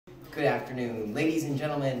Good afternoon, ladies and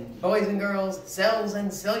gentlemen, boys and girls, cells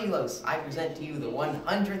and cellulose. I present to you the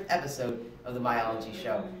 100th episode of the Biology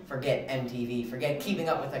Show. Forget MTV, forget Keeping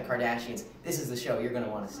Up with the Kardashians. This is the show you're going to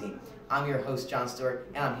want to see. I'm your host, John Stewart,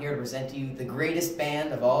 and I'm here to present to you the greatest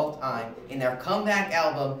band of all time in their comeback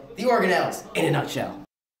album, the Organelles, in a nutshell.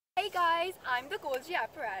 Hey guys, I'm the Golgi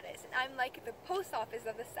apparatus, and I'm like the post office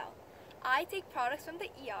of the cell. I take products from the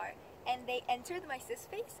ER, and they enter my cis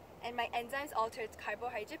phase, and my enzymes alter its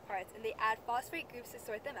carbohydrate parts, and they add phosphate groups to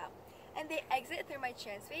sort them out. And they exit through my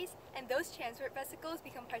transphase, and those transport vesicles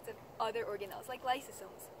become parts of other organelles, like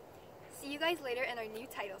lysosomes. See you guys later in our new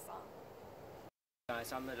title song.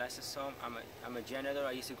 Guys, I'm a lysosome. I'm a janitor.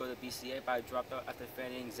 I used to go to BCA, but I dropped out after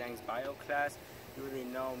failing Zhang's bio class. You really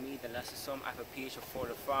know me, the lysosome. I have a pH of 4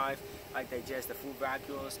 to 5. I digest the food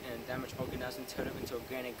vacuoles and damage organelles and turn them into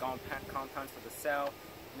organic compounds for the cell.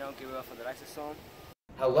 You know, get rid of for the lysosome.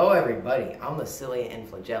 Hello everybody, I'm the cilia and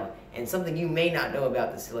flagella, and something you may not know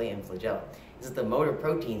about the cilia and flagella is that the motor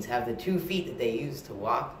proteins have the 2 feet that they use to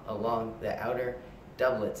walk along the outer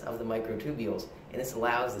doublets of the microtubules, and this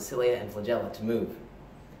allows the cilia and flagella to move.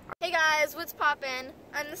 Hey guys, what's poppin'?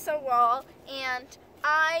 I'm the cell wall, and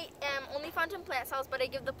I am only found in plant cells, but I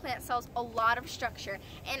give the plant cells a lot of structure.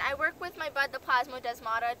 And I work with my bud, the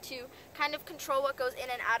plasmodesmata, to kind of control what goes in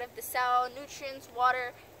and out of the cell, nutrients,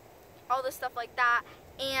 water, all this stuff like that.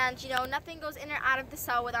 And, you know, nothing goes in or out of the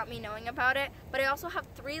cell without me knowing about it. But I also have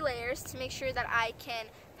 3 layers to make sure that I can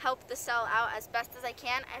help the cell out as best as I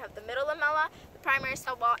can. I have the middle lamella, the primary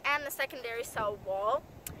cell wall, and the secondary cell wall.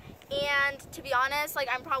 And to be honest, like,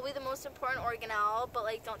 I'm probably the most important organelle, but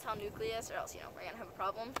like, don't tell nucleus or else, you know, we're gonna have a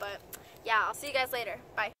problem. But yeah, I'll see you guys later.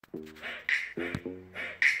 Bye.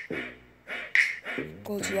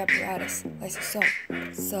 Golgi apparatus,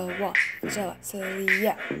 lysosome, cell wall, flagella,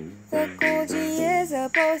 cilia. The Golgi is a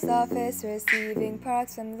post office receiving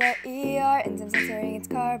products from the ER, enzymes entering its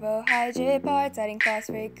carbohydrate parts, adding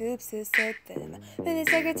phosphate groups to sort them. When the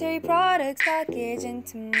secretary products package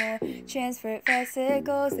into more transferred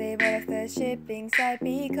vesicles, they board off the shipping site,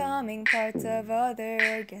 becoming parts of other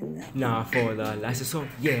organelles. Now for the lysosome,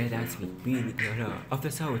 yeah, that's me. Breathing of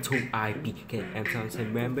the cell with 2 IB, getting enzymes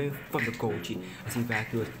and membrane from the Golgi. I see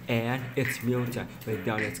vacuoles and its mutant break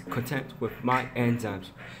down its content with my enzymes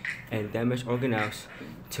and damage organelles,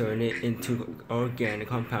 turn it into organic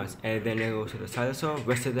compounds, and then it goes to the cytosol,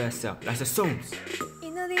 rest of the cell, lysosomes. You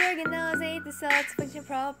know the organelles aid the cell to function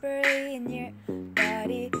properly in your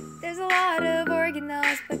body. There's a lot of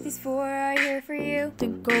organelles, but these 4 are here for you. The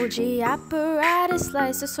Golgi apparatus,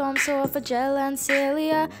 lysosome, cell, flagella, and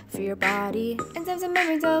cilia for your body. Enzymes and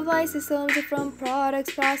membranes of lysosomes are from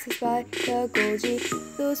products processed by the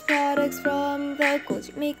Golgi. Those products from the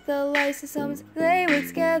Golgi make the lysosomes. They work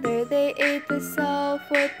together, they aid the cell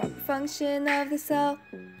for proper function of the cell.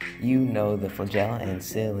 You know the flagella and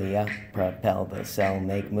cilia propel the cell,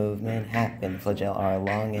 make movement happen. Flagella are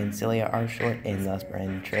long and cilia are short in the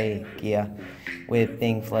and trachea.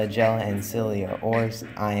 Whipping flagella and cilia oars,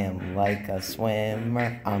 I am like a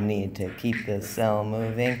swimmer. I'm needed to keep the cell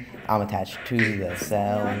moving. I'm attached to the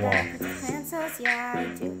cell wall. Plant cells, yeah,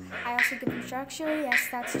 I do. I also give them structure, yes,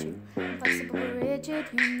 that's true. I'm flexible but rigid,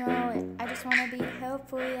 you know it. I just want to be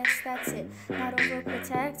helpful, yes, that's it. Not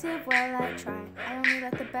overprotective, well, I try. I only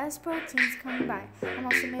let the best proteins come by. I'm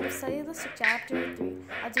also made of cellulose, chapter 3.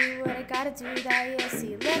 I'll do what I gotta do, that you'll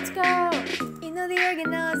see. Let's go! You know the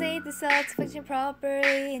organelles aid the cell to function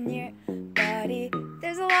properly in your body.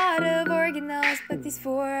 There's a lot of organelles, but these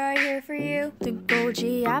 4 are here for you. The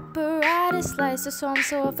Golgi apparatus, lysosome,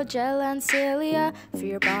 cell, flagella, and cilia for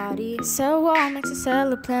your body. Cell wall makes a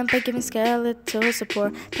cell a plant by giving skeletal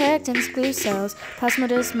support. Pectins, glue cells,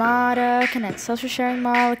 plasmodesmata connect cells for sharing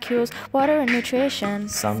molecules, water, and nutrition.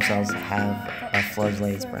 Some cells have a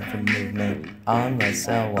flagellates for movement on the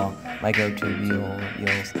cell wall.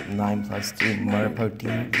 Microtubules 9 plus 2 more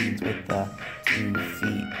proteins with the 2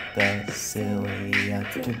 feet. The cilia,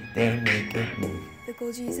 they make it move. The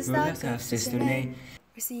Golgi is a stop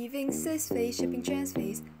receiving cis phase, shipping trans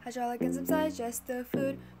phase. Hydraulic enzymes digest the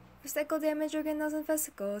food. Recycle damaged organelles and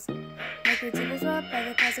vesicles. Microtubules run by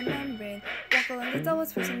the plasma membrane. Walk along the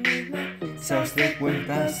doublets for some movement. Cells stick with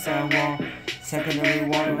the cell wall, secondary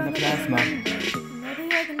wall around the plasma. You know the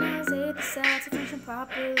organelles aid the cell to function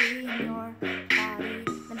properly in your body.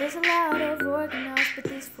 And there's a lot of organelles, but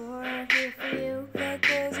these 4 are here for you. The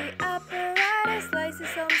Golgi apparatus,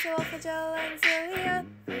 lysosome, cell, flagella, and cilia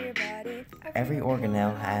for your body. Every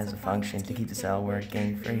organelle has a function to keep the cell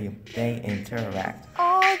working for you. They interact.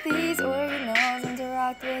 All these organelles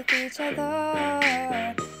interact with each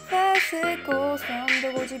other. Vesicles from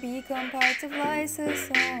the Golgi become parts of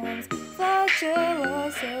lysosomes.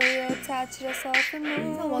 Flagella, cilia, attach yourself from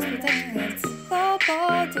the walls protected. The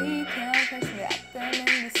body can touch me, wrap them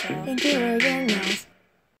in the cell. Thank you, organelles.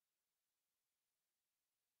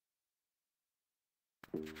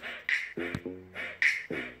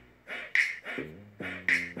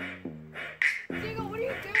 Diego, what are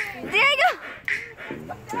you doing? Diego!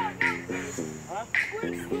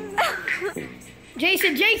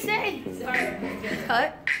 Jason!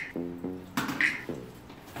 Cut.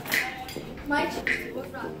 Mike, what's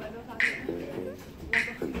wrong?